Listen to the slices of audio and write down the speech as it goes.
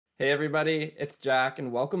Hey everybody, it's Jack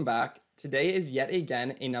and welcome back. Today is yet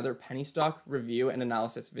again another penny stock review and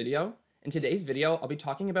analysis video. In today's video, I'll be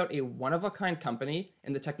talking about a one-of-a-kind company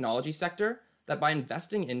in the technology sector that by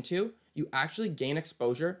investing into, you actually gain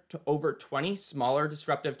exposure to over 20 smaller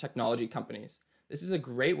disruptive technology companies. This is a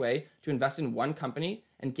great way to invest in one company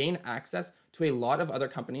and gain access to a lot of other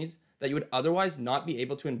companies that you would otherwise not be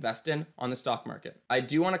able to invest in on the stock market. I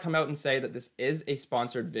do want to come out and say that this is a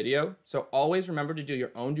sponsored video, so always remember to do your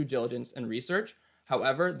own due diligence and research.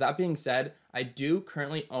 However, that being said, I do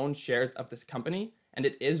currently own shares of this company, and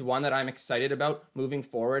it is one that I'm excited about moving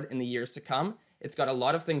forward in the years to come. It's got a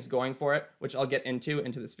lot of things going for it, which I'll get into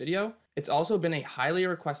this video. It's also been a highly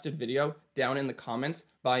requested video down in the comments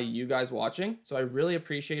by you guys watching, so I really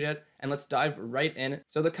appreciate it, and let's dive right in.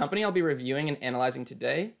 So the company I'll be reviewing and analyzing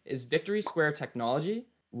today is Victory Square Technology.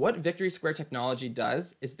 What Victory Square Technology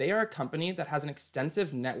does is they are a company that has an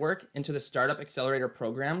extensive network into the startup accelerator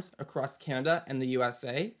programs across Canada and the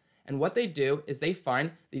USA. And what they do is they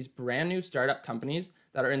find these brand new startup companies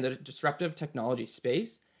that are in the disruptive technology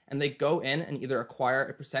space, and they go in and either acquire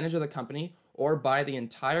a percentage of the company or buy the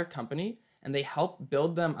entire company, and they help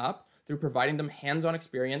build them up through providing them hands-on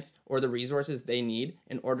experience or the resources they need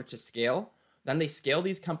in order to scale. Then they scale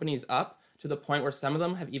these companies up to the point where some of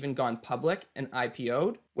them have even gone public and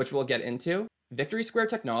IPO'd, which we'll get into. Victory Square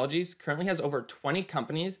Technologies currently has over 20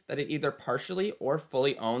 companies that it either partially or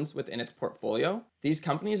fully owns within its portfolio. These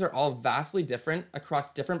companies are all vastly different across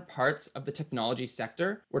different parts of the technology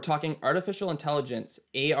sector. We're talking artificial intelligence,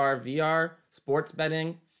 AR, VR, sports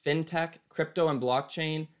betting, fintech, crypto and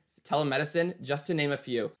blockchain, telemedicine, just to name a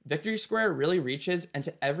few. Victory Square really reaches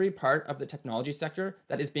into every part of the technology sector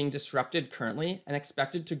that is being disrupted currently and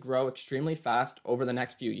expected to grow extremely fast over the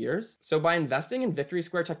next few years. So by investing in Victory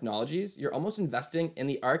Square Technologies, you're almost investing in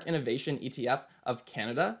the ARK Innovation ETF of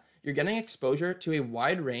Canada. You're getting exposure to a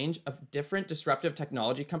wide range of different disruptive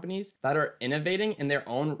technology companies that are innovating in their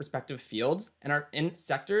own respective fields and are in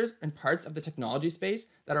sectors and parts of the technology space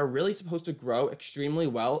that are really supposed to grow extremely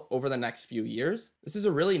well over the next few years. This is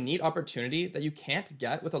a really neat opportunity that you can't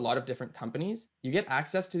get with a lot of different companies. You get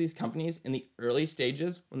access to these companies in the early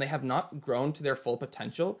stages when they have not grown to their full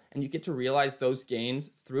potential, and you get to realize those gains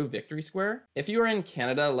through Victory Square. If you are in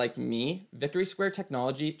Canada like me, Victory Square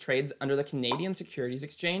Technology trades under the Canadian Securities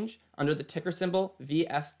Exchange under the ticker symbol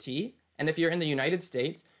VST. And if you're in the United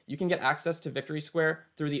States, you can get access to Victory Square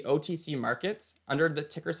through the OTC markets under the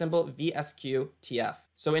ticker symbol VSQTF.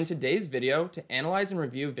 So in today's video, to analyze and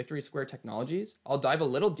review Victory Square Technologies, I'll dive a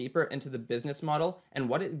little deeper into the business model and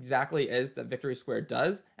what it exactly is that Victory Square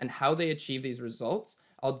does and how they achieve these results.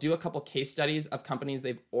 I'll do a couple case studies of companies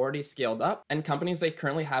they've already scaled up and companies they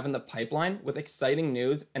currently have in the pipeline with exciting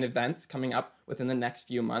news and events coming up within the next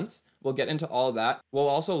few months. We'll get into all of that. We'll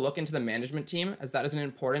also look into the management team, as that is an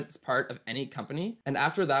important part of any company. And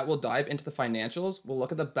after that, we'll dive into the financials. We'll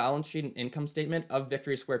look at the balance sheet and income statement of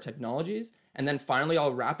Victory Square Technologies. And then finally,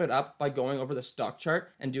 I'll wrap it up by going over the stock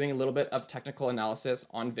chart and doing a little bit of technical analysis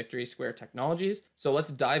on Victory Square Technologies. So let's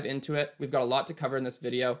dive into it. We've got a lot to cover in this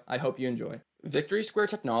video. I hope you enjoy. Victory Square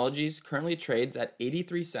Technologies currently trades at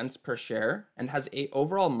 83 cents per share and has an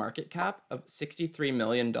overall market cap of $63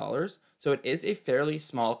 million. So it is a fairly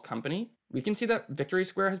small company. We can see that Victory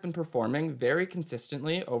Square has been performing very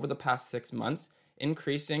consistently over the past 6 months,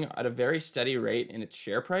 increasing at a very steady rate in its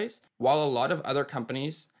share price, while a lot of other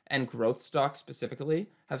companies and growth stocks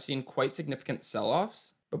specifically have seen quite significant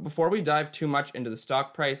sell-offs. But before we dive too much into the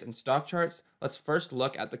stock price and stock charts, let's first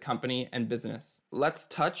look at the company and business. Let's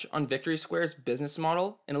touch on Victory Square's business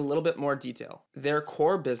model in a little bit more detail. Their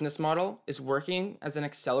core business model is working as an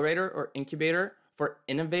accelerator or incubator for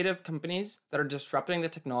innovative companies that are disrupting the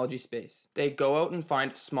technology space. They go out and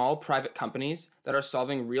find small private companies that are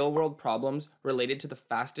solving real-world problems related to the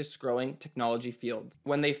fastest growing technology fields.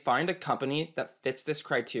 When they find a company that fits this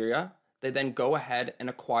criteria, they then go ahead and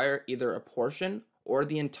acquire either a portion or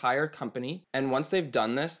the entire company. And once they've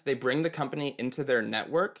done this, they bring the company into their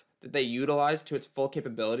network that they utilize to its full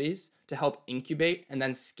capabilities to help incubate and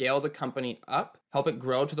then scale the company up, help it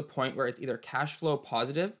grow to the point where it's either cash flow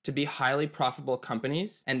positive to be highly profitable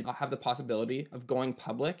companies and have the possibility of going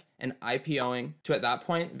public and IPOing to, at that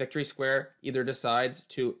point, Victory Square either decides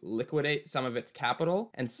to liquidate some of its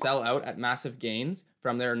capital and sell out at massive gains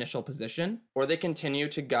from their initial position, or they continue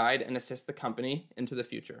to guide and assist the company into the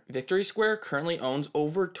future. Victory Square currently owns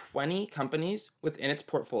over 20 companies within its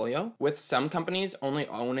portfolio, with some companies only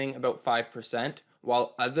owning about 5%,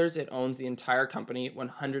 while others it owns the entire company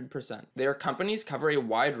 100%. Their companies cover a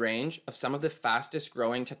wide range of some of the fastest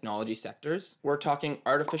growing technology sectors. We're talking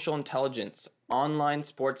artificial intelligence, online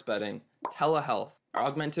sports betting, telehealth,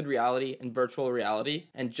 augmented reality, and virtual reality,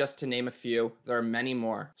 and just to name a few, there are many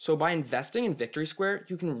more. So by investing in Victory Square,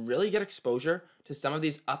 you can really get exposure to some of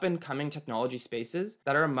these up and coming technology spaces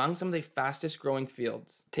that are among some of the fastest growing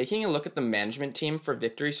fields. Taking a look at the management team for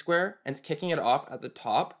Victory Square and kicking it off at the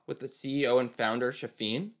top with the CEO and founder,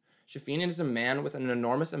 Shafin. Shafin is a man with an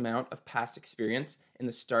enormous amount of past experience in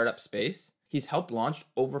the startup space. He's helped launch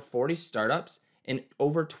over 40 startups in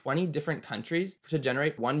over 20 different countries to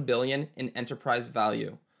generate 1 billion in enterprise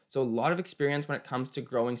value. So a lot of experience when it comes to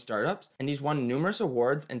growing startups, and he's won numerous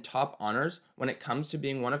awards and top honors when it comes to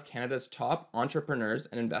being one of Canada's top entrepreneurs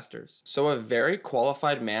and investors. So a very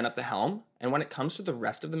qualified man at the helm, and when it comes to the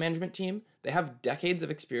rest of the management team, they have decades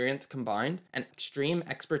of experience combined and extreme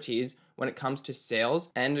expertise when it comes to sales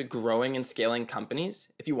and growing and scaling companies.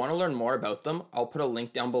 If you want to learn more about them, I'll put a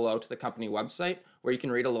link down below to the company website where you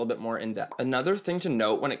can read a little bit more in depth. Another thing to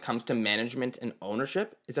note when it comes to management and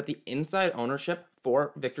ownership is that the inside ownership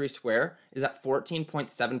for Victory Square is at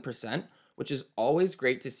 14.7%, which is always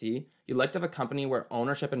great to see. You'd like to have a company where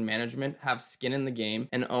ownership and management have skin in the game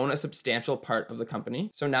and own a substantial part of the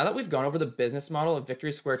company. So now that we've gone over the business model of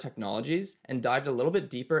Victory Square Technologies and dived a little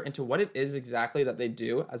bit deeper into what it is exactly that they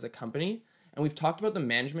do as a company, and we've talked about the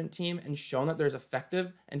management team and shown that there's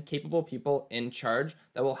effective and capable people in charge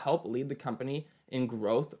that will help lead the company in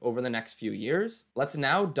growth over the next few years, let's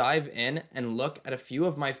now dive in and look at a few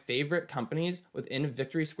of my favorite companies within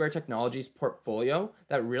Victory Square Technologies portfolio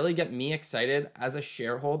that really get me excited as a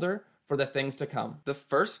shareholder for the things to come. The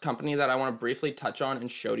first company that I want to briefly touch on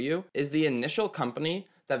and show to you is the initial company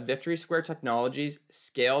that Victory Square Technologies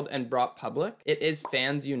scaled and brought public. It is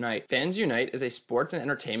Fans Unite. Fans Unite is a sports and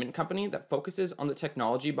entertainment company that focuses on the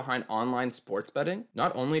technology behind online sports betting.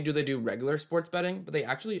 Not only do they do regular sports betting, but they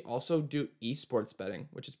actually also do esports betting,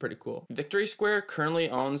 which is pretty cool. Victory Square currently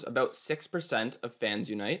owns about 6% of Fans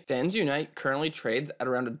Unite. Fans Unite currently trades at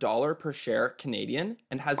around $1 per share Canadian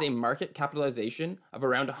and has a market capitalization of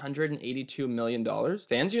around $182 million.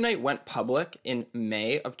 Fans Unite went public in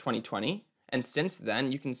May of 2020. And since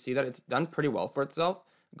then, you can see that it's done pretty well for itself,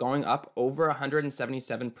 going up over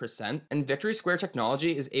 177%. And Victory Square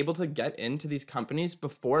Technology is able to get into these companies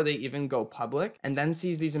before they even go public and then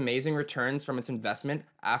sees these amazing returns from its investment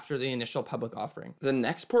after the initial public offering. The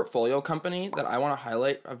next portfolio company that I want to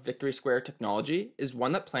highlight of Victory Square Technology is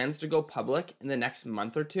one that plans to go public in the next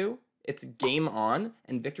month or two. It's Game On,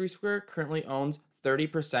 and Victory Square currently owns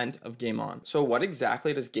 30% of Game On. So what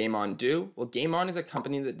exactly does Game On do? Well, Game On is a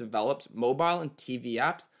company that develops mobile and TV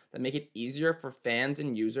apps that make it easier for fans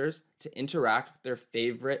and users to interact with their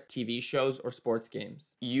favorite TV shows or sports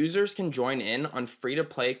games. Users can join in on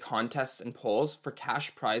free-to-play contests and polls for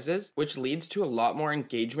cash prizes, which leads to a lot more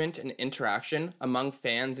engagement and interaction among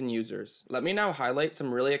fans and users. Let me now highlight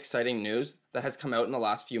some really exciting news that has come out in the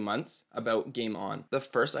last few months about Game On. The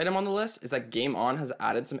first item on the list is that Game On has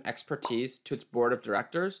added some expertise to its board of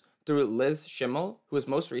directors through Liz Schimmel, who was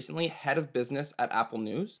most recently head of business at Apple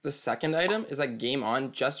News. The second item is that Game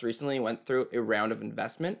On just recently went through a round of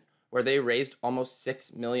investment where they raised almost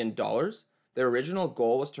 $6 million. Their original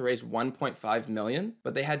goal was to raise 1.5 million,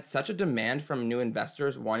 but they had such a demand from new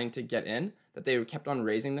investors wanting to get in that they kept on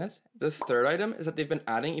raising this. The third item is that they've been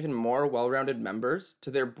adding even more well-rounded members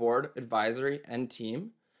to their board, advisory, and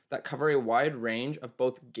team that cover a wide range of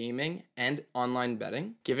both gaming and online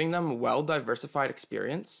betting, giving them well-diversified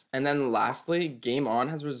experience. And then lastly, Game On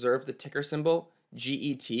has reserved the ticker symbol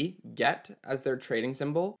GET as their trading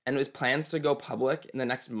symbol, and with plans to go public in the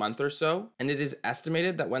next month or so. And it is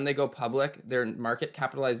estimated that when they go public, their market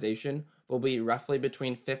capitalization will be roughly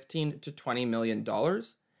between $15 to $20 million.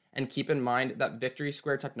 And keep in mind that Victory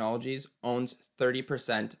Square Technologies owns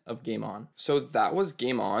 30% of Game On. So that was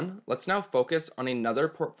Game On. Let's now focus on another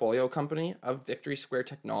portfolio company of Victory Square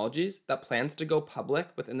Technologies that plans to go public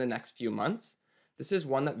within the next few months. This is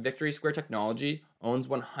one that Victory Square Technology owns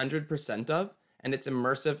 100% of, and it's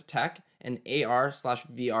Immersive Tech, an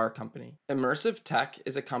AR/VR company. Immersive Tech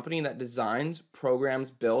is a company that designs, programs,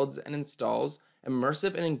 builds, and installs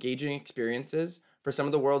immersive and engaging experiences for some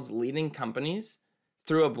of the world's leading companies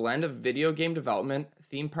through a blend of video game development,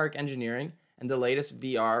 theme park engineering, and the latest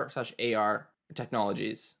VR/AR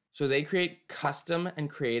technologies. So they create custom and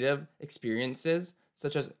creative experiences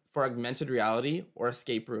such as for augmented reality or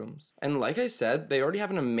escape rooms. And like I said, they already have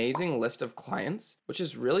an amazing list of clients, which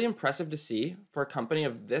is really impressive to see for a company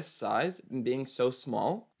of this size and being so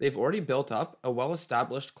small. They've already built up a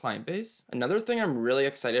well-established client base. Another thing I'm really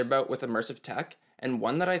excited about with Immersive Tech, and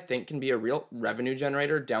one that I think can be a real revenue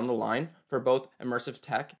generator down the line for both Immersive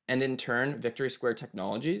Tech and in turn Victory Square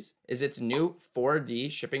Technologies, is its new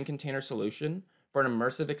 4D shipping container solution for an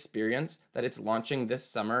immersive experience that it's launching this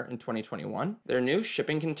summer in 2021. Their new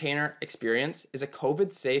shipping container experience is a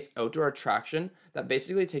COVID-safe outdoor attraction that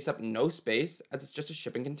basically takes up no space as it's just a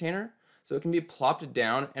shipping container. So it can be plopped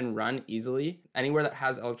down and run easily anywhere that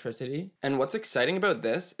has electricity. And what's exciting about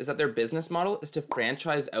this is that their business model is to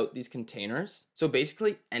franchise out these containers. So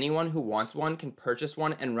basically anyone who wants one can purchase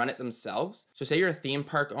one and run it themselves. So say you're a theme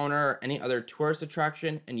park owner or any other tourist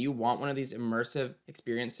attraction and you want one of these immersive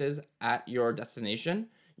experiences at your destination,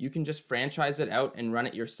 you can just franchise it out and run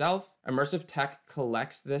it yourself. Immersive Tech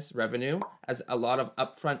collects this revenue as a lot of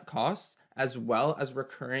upfront costs as well as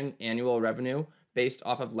recurring annual revenue based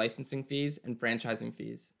off of licensing fees and franchising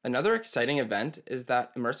fees. Another exciting event is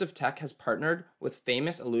that Immersive Tech has partnered with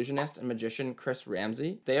famous illusionist and magician Chris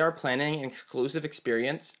Ramsey. They are planning an exclusive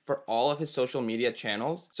experience for all of his social media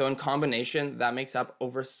channels. So in combination, that makes up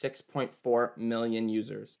over 6.4 million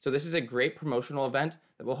users. So this is a great promotional event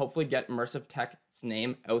that will hopefully get Immersive Tech's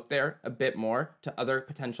name out there a bit more to other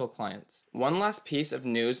potential clients. One last piece of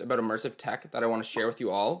news about Immersive Tech that I want to share with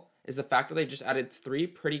you all is the fact that they just added 3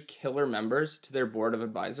 pretty killer members to their board of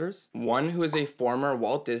advisors. One who is a former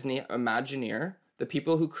Walt Disney Imagineer, the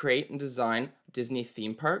people who create and design Disney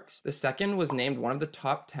theme parks. The second was named one of the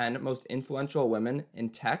top 10 most influential women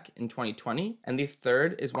in tech in 2020. And the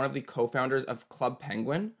third is one of the co-founders of Club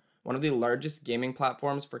Penguin, one of the largest gaming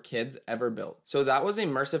platforms for kids ever built. So that was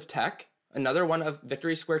Immersive Tech, another one of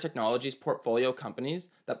Victory Square Technology's portfolio companies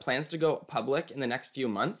that plans to go public in the next few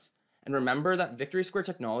months. And remember that Victory Square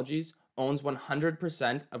Technologies owns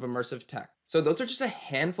 100% of Immersive Tech. So those are just a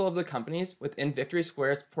handful of the companies within Victory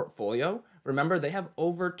Square's portfolio. Remember, they have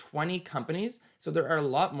over 20 companies, so there are a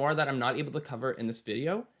lot more that I'm not able to cover in this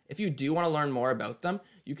video. If you do want to learn more about them,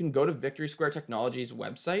 you can go to Victory Square Technology's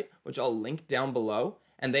website, which I'll link down below,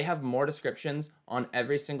 and they have more descriptions on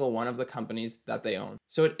every single one of the companies that they own.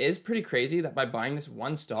 So it is pretty crazy that by buying this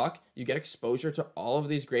one stock, you get exposure to all of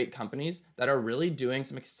these great companies that are really doing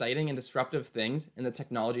some exciting and disruptive things in the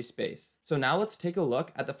technology space. So now let's take a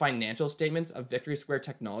look at the financial statements of Victory Square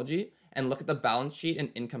Technology and look at the balance sheet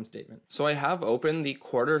and income statement. So I have opened the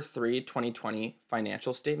Q3 2020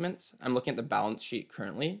 financial statements. I'm looking at the balance sheet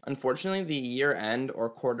currently. Unfortunately, the year end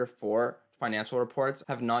or Q4 financial reports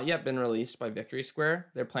have not yet been released by Victory Square.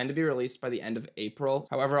 They're planned to be released by the end of April.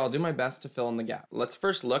 However, I'll do my best to fill in the gap. Let's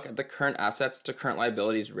first look at the current assets to current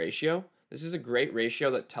liabilities ratio. This is a great ratio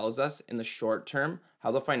that tells us in the short term how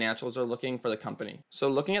the financials are looking for the company. So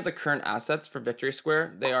looking at the current assets for Victory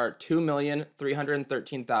Square, they are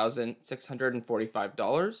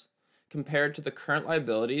 $2,313,645 compared to the current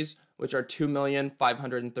liabilities, which are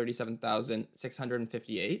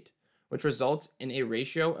 $2,537,658. which results in a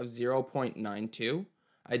ratio of 0.92.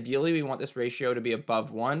 Ideally, we want this ratio to be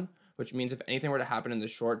above 1, which means if anything were to happen in the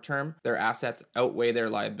short term, their assets outweigh their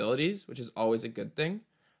liabilities, which is always a good thing.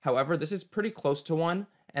 However, this is pretty close to 1,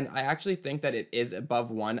 and I actually think that it is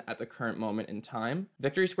above 1 at the current moment in time.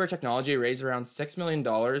 Victory Square Technology raised around $6 million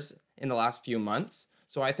in the last few months,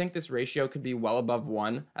 so I think this ratio could be well above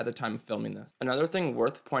 1 at the time of filming this. Another thing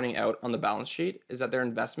worth pointing out on the balance sheet is that their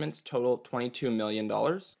investments total $22 million.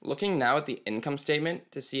 Looking now at the income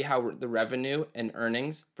statement to see how the revenue and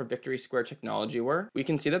earnings for Victory Square Technology were, we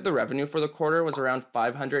can see that the revenue for the quarter was around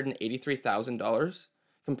 $583,000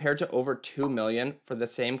 compared to over $2 million for the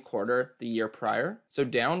same quarter the year prior. So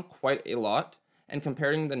down quite a lot. And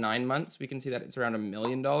comparing the 9 months, we can see that it's around $1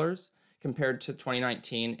 million. Compared to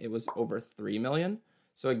 2019, it was over $3 million.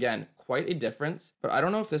 So again, quite a difference, but I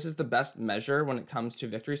don't know if this is the best measure when it comes to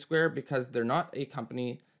Victory Square because they're not a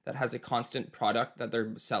company that has a constant product that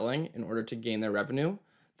they're selling in order to gain their revenue.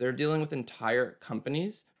 They're dealing with entire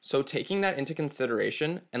companies. So taking that into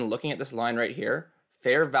consideration and looking at this line right here,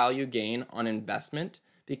 fair value gain on investment,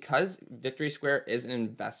 because Victory Square is an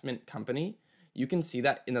investment company, you can see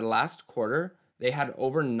that in the last quarter, they had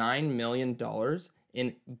over $9 million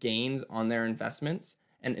in gains on their investments.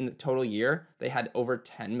 And in the total year, they had over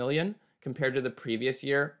 10 million compared to the previous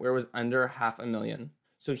year where it was under $500,000.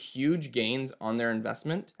 So huge gains on their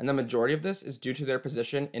investment. And the majority of this is due to their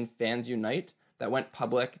position in Fans Unite that went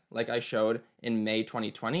public, like I showed, in May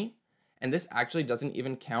 2020. And this actually doesn't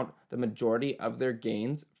even count the majority of their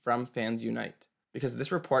gains from Fans Unite because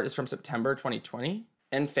this report is from September 2020.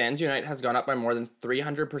 And Fans Unite has gone up by more than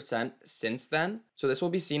 300% since then. So this will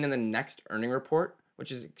be seen in the next earning report,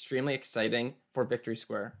 which is extremely exciting for Victory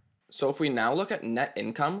Square. So if we now look at net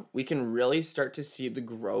income, we can really start to see the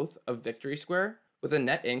growth of Victory Square, with the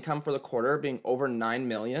net income for the quarter being over $9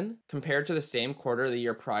 million. Compared to the same quarter the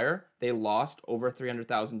year prior, they lost over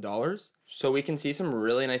 $300,000. So we can see some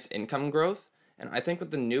really nice income growth. And I think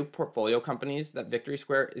with the new portfolio companies that Victory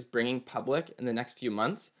Square is bringing public in the next few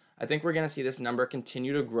months, I think we're going to see this number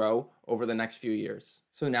continue to grow over the next few years.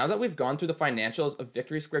 So now that we've gone through the financials of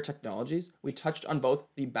Victory Square Technologies, we touched on both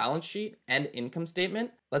the balance sheet and income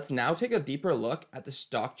statement. Let's now take a deeper look at the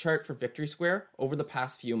stock chart for Victory Square over the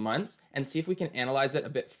past few months and see if we can analyze it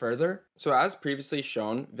a bit further. So as previously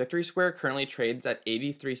shown, Victory Square currently trades at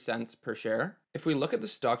 83 cents per share. If we look at the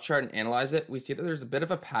stock chart and analyze it, we see that there's a bit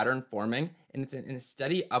of a pattern forming, and it's in a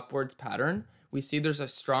steady upwards pattern. We see there's a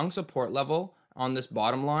strong support level on this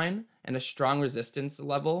bottom line and a strong resistance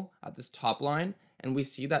level at this top line. And we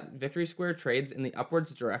see that Victory Square trades in the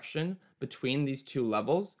upwards direction between these two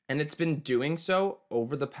levels. And it's been doing so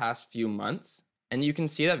over the past few months. And you can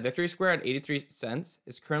see that Victory Square at 83 cents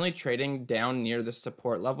is currently trading down near the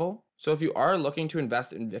support level. So if you are looking to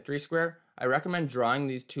invest in Victory Square, I recommend drawing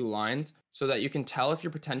these two lines so that you can tell if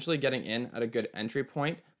you're potentially getting in at a good entry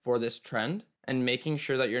point for this trend, and making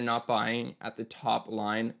sure that you're not buying at the top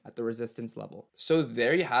line at the resistance level. So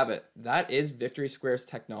there you have it. That is Victory Square's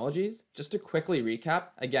Technologies. Just to quickly recap,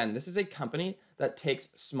 again, this is a company that takes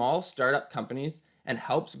small startup companies and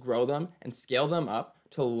helps grow them and scale them up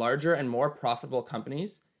to larger and more profitable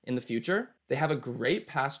companies in the future. They have a great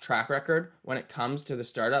past track record when it comes to the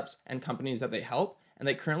startups and companies that they help, and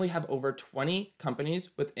they currently have over 20 companies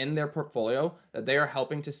within their portfolio that they are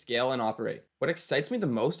helping to scale and operate. What excites me the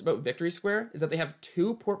most about Victory Square is that they have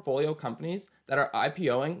two portfolio companies that are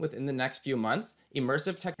IPOing within the next few months,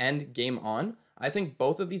 Immersive Tech and Game On. I think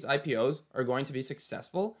both of these IPOs are going to be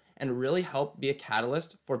successful and really help be a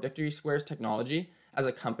catalyst for Victory Square's technology as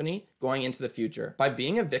a company going into the future. By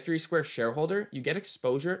being a Victory Square shareholder, you get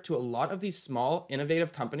exposure to a lot of these small,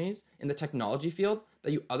 innovative companies in the technology field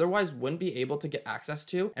that you otherwise wouldn't be able to get access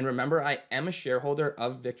to. And remember, I am a shareholder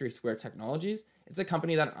of Victory Square Technologies. It's a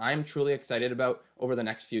company that I'm truly excited about over the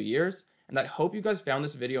next few years. And I hope you guys found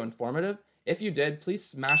this video informative. If you did, please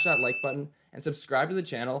smash that like button and subscribe to the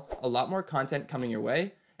channel. A lot more content coming your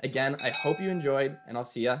way. Again, I hope you enjoyed, and I'll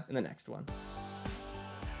see ya in the next one.